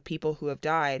thousands of people who have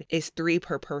died is 3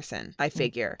 per person, I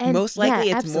figure. And most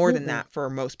likely it's more than that for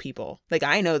most people. Like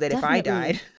I know that if I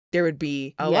died, there would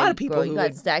be a lot of people who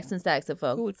got stacks and stacks of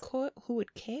folks who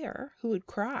would care, who would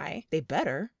cry. They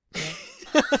better.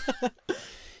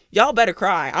 Y'all better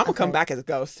cry. I'm gonna come back as a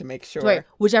ghost to make sure. Right.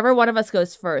 Whichever one of us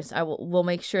goes first, we'll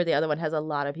make sure the other one has a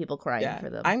lot of people crying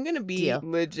for them. I'm gonna be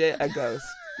legit a ghost.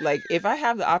 Like if I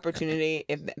have the opportunity,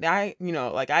 if I, you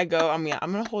know, like I go, I'm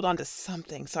gonna hold on to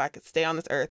something so I could stay on this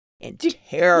earth and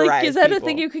terrorize like, is that people. a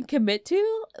thing you can commit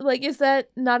to? Like, is that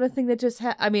not a thing that just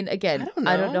I mean, again,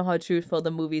 I don't know how truthful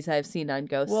the movies I've seen on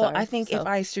ghosts are. Well, I think if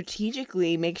I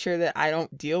strategically make sure that I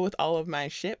don't deal with all of my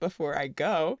shit before I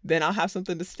go, then I'll have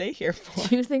something to stay here for.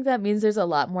 Do you think that means there's a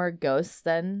lot more ghosts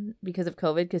then because of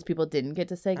COVID because people didn't get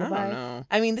to say goodbye? I don't know.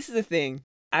 I mean, this is the thing.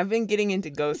 I've been getting into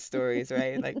ghost stories,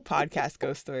 right? Like podcast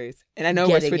ghost stories. And I know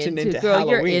we're switching into Halloween.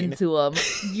 You're into them.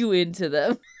 You into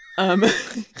them.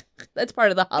 That's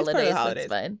part of the holidays. That's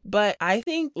fine. But I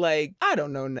think, like, I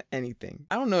don't know anything.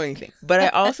 I don't know anything. But I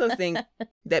also think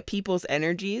that people's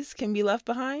energies can be left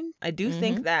behind. I do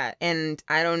think that. And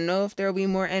I don't know if there will be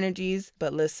more energies.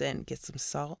 But listen, get some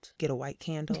salt. Get a white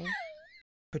candle.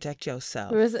 Protect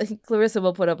yourself. Clarissa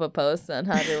will put up a post on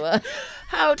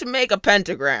how to make a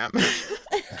pentagram.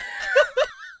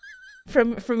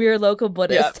 from your local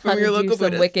Buddhist. Yeah, from your local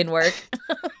Buddhist. Some Wiccan work.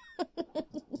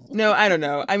 No, I don't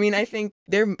know. I mean, I think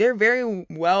there very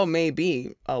well may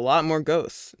be a lot more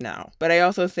ghosts now. But I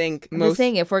also think I'm just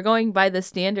saying, if we're going by the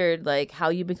standard, like how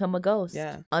you become a ghost,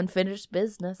 unfinished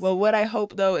business. Well, what I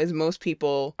hope though is most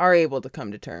people are able to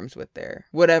come to terms with their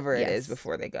whatever it is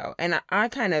before they go, and I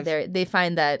kind of they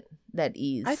find that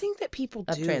ease. I think that people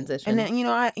of do transition, and then,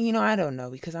 I don't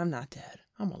know because I'm not dead.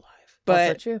 I'm alive. But,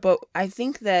 also true. But I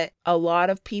think that a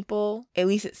lot of people, at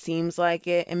least it seems like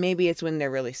it, and maybe it's when they're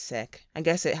really sick. I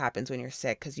guess it happens when you're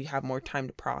sick because you have more time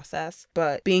to process.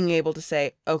 But being able to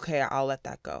say, okay, I'll let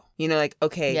that go.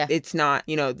 Okay, it's not,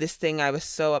 this thing I was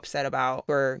so upset about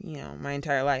for, my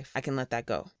entire life. I can let that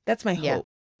go. That's my hope.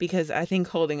 Because I think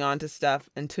holding on to stuff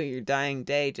until your dying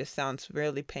day just sounds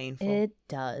really painful. It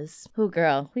does. Oh,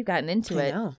 girl, we've gotten into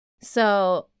it. I know.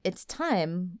 So it's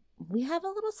time. We have a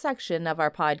little section of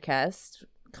our podcast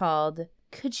called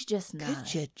Could You Just Not?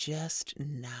 Could you just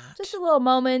not? Just a little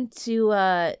moment to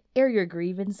air your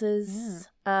grievances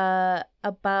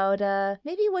about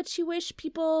maybe what you wish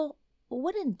people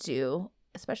wouldn't do,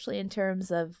 especially in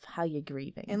terms of how you're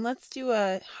grieving. And let's do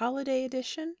a holiday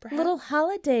edition, perhaps? Little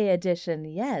holiday edition.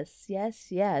 Yes.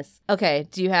 Okay,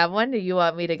 do you have one or you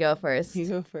want me to go first? You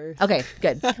go first. Okay,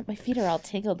 good. My feet are all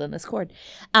tangled in this cord.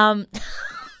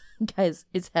 Guys,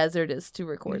 it's hazardous to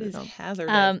record. It is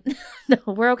hazardous. No,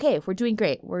 we're okay. We're doing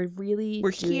great. We're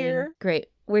here. Great.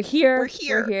 We're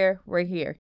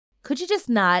here. Could you just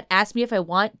not ask me if I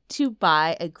want to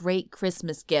buy a great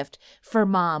Christmas gift for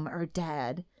mom or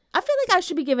dad? I feel like I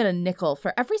should be given a nickel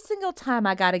for every single time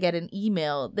I gotta get an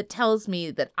email that tells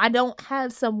me that I don't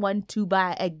have someone to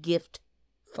buy a gift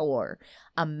for.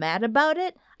 I'm mad about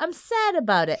it. I'm sad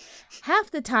about it. Half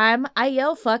the time I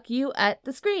yell "fuck you" at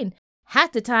the screen.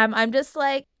 Half the time, I'm just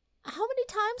like, how many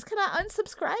times can I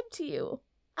unsubscribe to you?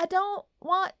 I don't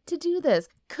want to do this.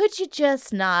 Could you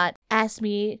just not ask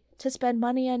me to spend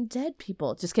money on dead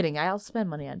people? Just kidding. I'll spend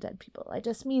money on dead people. I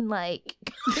just mean, like,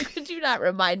 could you not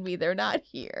remind me they're not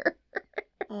here?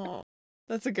 Oh,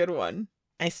 that's a good one.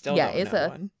 I still don't know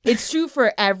one. It's true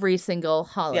for every single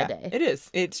holiday. Yeah, it is.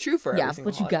 It's true for every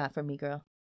single holiday. What you got for me, girl?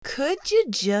 Could you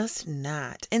just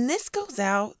not? And this goes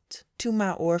out to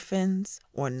my orphans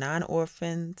or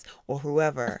non-orphans or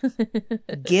whoever.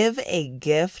 Give a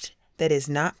gift that is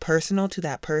not personal to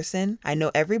that person. I know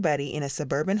everybody in a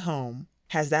suburban home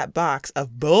has that box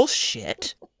of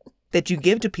bullshit that you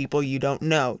give to people you don't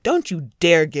know. Don't you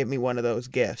dare give me one of those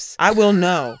gifts. I will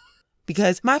know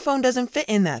because my phone doesn't fit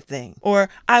in that thing. Or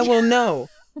I will know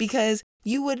because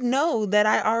you would know that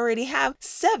I already have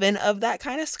 7 of that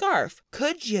kind of scarf.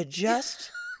 Could you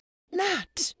just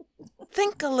not?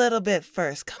 Think a little bit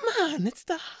first. Come on, it's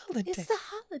the holidays. It's the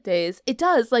holidays. It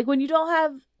does. Like when you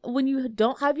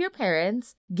don't have your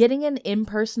parents, getting an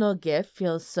impersonal gift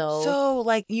feels so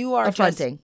like you are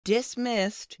affronting. Just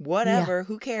dismissed, whatever,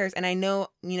 who cares? And I know,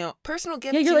 personal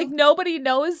gifts. Yeah, you're like, nobody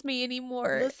knows me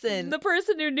anymore. Listen. The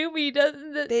person who knew me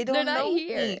doesn't, they're not know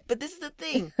here. Me. But this is the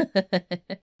thing.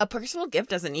 A personal gift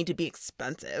doesn't need to be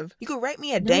expensive. You could write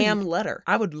me a damn letter.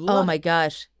 I would love. Oh my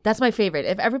gosh. That's my favorite.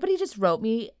 If everybody just wrote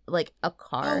me like a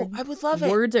card. Oh, I would love it.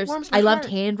 Words are, I loved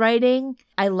handwriting.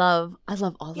 I love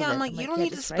all of it. Yeah, I'm like, you don't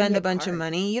need to spend a bunch of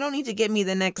money. You don't need to get me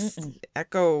the next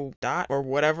Echo Dot or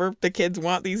whatever the kids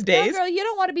want these days. Yeah, girl, you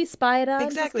don't want to be spied on.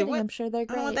 Exactly. I'm sure they're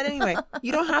great. I don't want that anyway.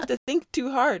 You don't have to think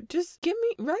too hard. Just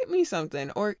write me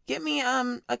something, or get me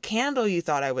a candle you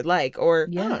thought I would like, or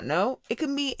I don't know. It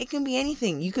can be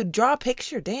anything. You could draw a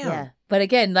picture. Damn. Yeah. But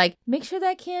again, like, make sure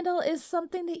that candle is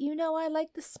something that I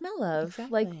like the smell of.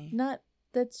 Exactly. Like, not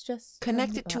that's just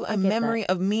connected to a memory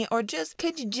of me, or just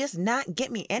could you just not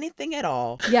get me anything at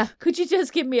all? Yeah. Could you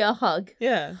just give me a hug?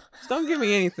 Yeah. Just don't give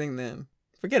me anything then.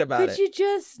 Forget about it. Could you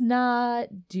just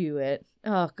not do it?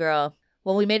 Oh, girl.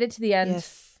 Well, we made it to the end.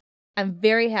 Yes. I'm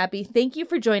very happy. Thank you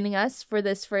for joining us for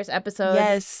this first episode.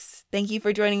 Yes. Thank you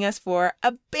for joining us for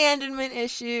Abandonment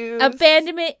Issues.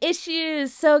 Abandonment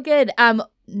Issues. So good.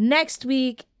 Next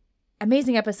week,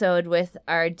 amazing episode with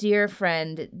our dear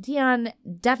friend Dion.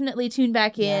 Definitely tune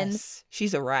back in. Yes.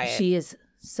 She's a riot. She is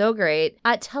so great.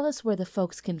 Tell us where the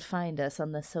folks can find us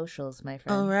on the socials, my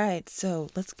friend. All right. So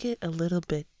let's get a little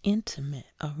bit intimate.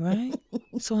 All right.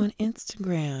 So on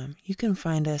Instagram, you can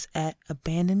find us at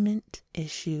Abandonment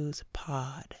Issues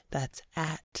Pod. That's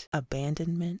at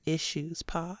Abandonment Issues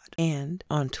Pod. And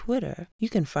on Twitter, you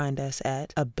can find us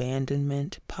at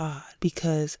Abandonment Pod,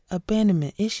 because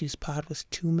Abandonment Issues Pod was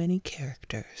too many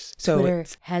characters. So Twitter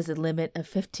has a limit of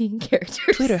 15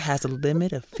 characters. Twitter has a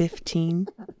limit of 15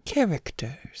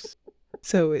 characters.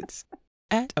 So it's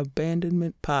at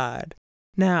Abandonment Pod.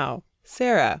 Now,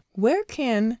 Sarah, where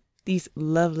can these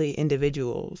lovely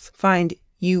individuals find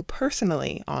you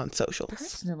personally on socials?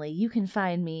 Personally, you can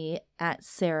find me at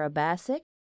Sarah Bassick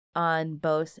on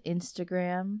both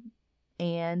Instagram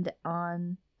and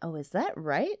on, oh, is that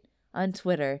right? On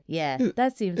Twitter. Yeah,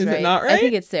 that seems Is right. it not right? I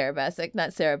think it's Sarah Bassick,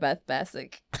 not Sarah Beth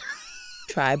Bassick.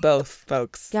 Try both,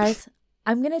 folks. Guys,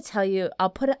 I'm gonna tell you. We'll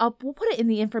put it in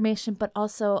the information, but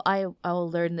also I'll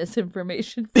learn this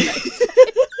information for next time.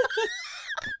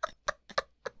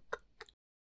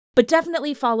 But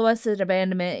definitely follow us at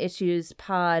Abandonment Issues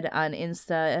Pod on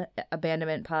Insta,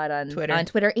 Abandonment Pod on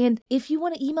Twitter. And if you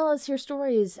want to email us your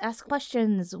stories, ask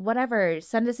questions, whatever,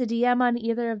 send us a DM on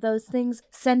either of those things.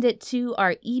 Send it to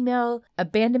our email,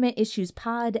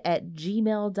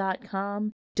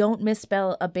 abandonmentissuespod@gmail.com. Don't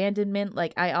misspell abandonment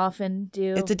like I often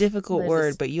do. It's a difficult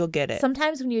word, but you'll get it.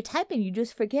 Sometimes when you're typing, you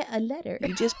just forget a letter.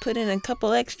 You just put in a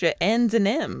couple extra N's and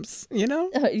M's, you know?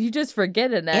 You just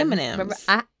forget an M. M&Ms. Remember,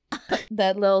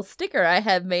 that little sticker I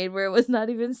had made where it was not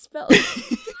even spelled.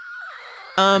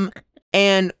 And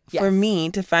Yes. for me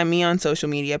to find me on social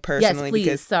media personally, Yes, please.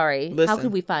 because Sorry. How listen,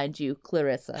 could we find you,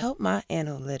 Clarissa? help my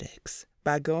analytics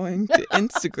by going to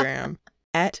Instagram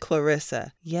at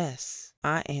Clarissa. Yes,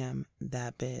 I am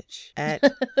that bitch at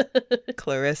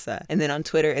Clarissa. And then on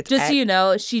Twitter, it's Just at, so you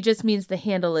know, she just means the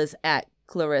handle is at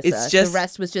Clarissa. It's just- the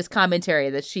rest was just commentary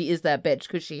that she is that bitch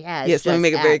because she has. yes, let me just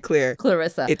make it at very clear.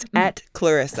 Clarissa. It's at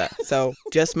Clarissa. So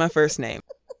just my first name.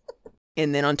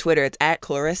 And then on Twitter, it's at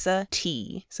Clarissa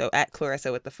T. So at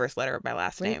Clarissa with the first letter of my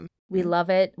last name. We love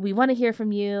it. We want to hear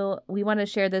from you. We want to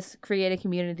share this creative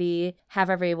community, have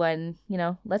everyone,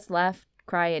 let's laugh,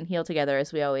 cry, and heal together,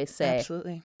 as we always say.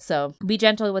 Absolutely. So be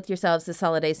gentle with yourselves this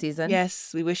holiday season.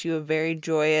 Yes, we wish you a very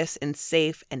joyous and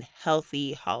safe and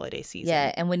healthy holiday season.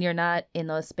 Yeah, and when you're not in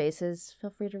those spaces,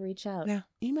 feel free to reach out. Yeah,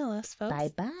 email us, folks.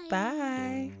 Bye-bye.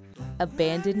 Bye.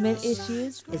 Abandonment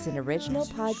Issues is an original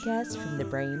podcast from the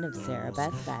brain of Sarah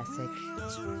Beth Bassick.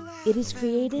 It is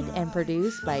created and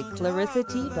produced by Clarissa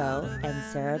Tebow and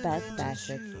Sarah Beth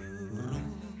Bassick.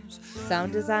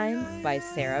 Sound design by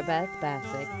Sarah Beth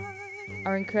Bassick.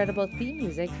 Our incredible theme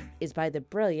music is by the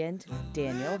brilliant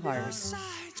Daniel Hart.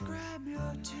 Sides, grab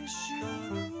your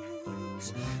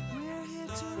tissues. We're here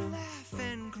to laugh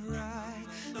and cry.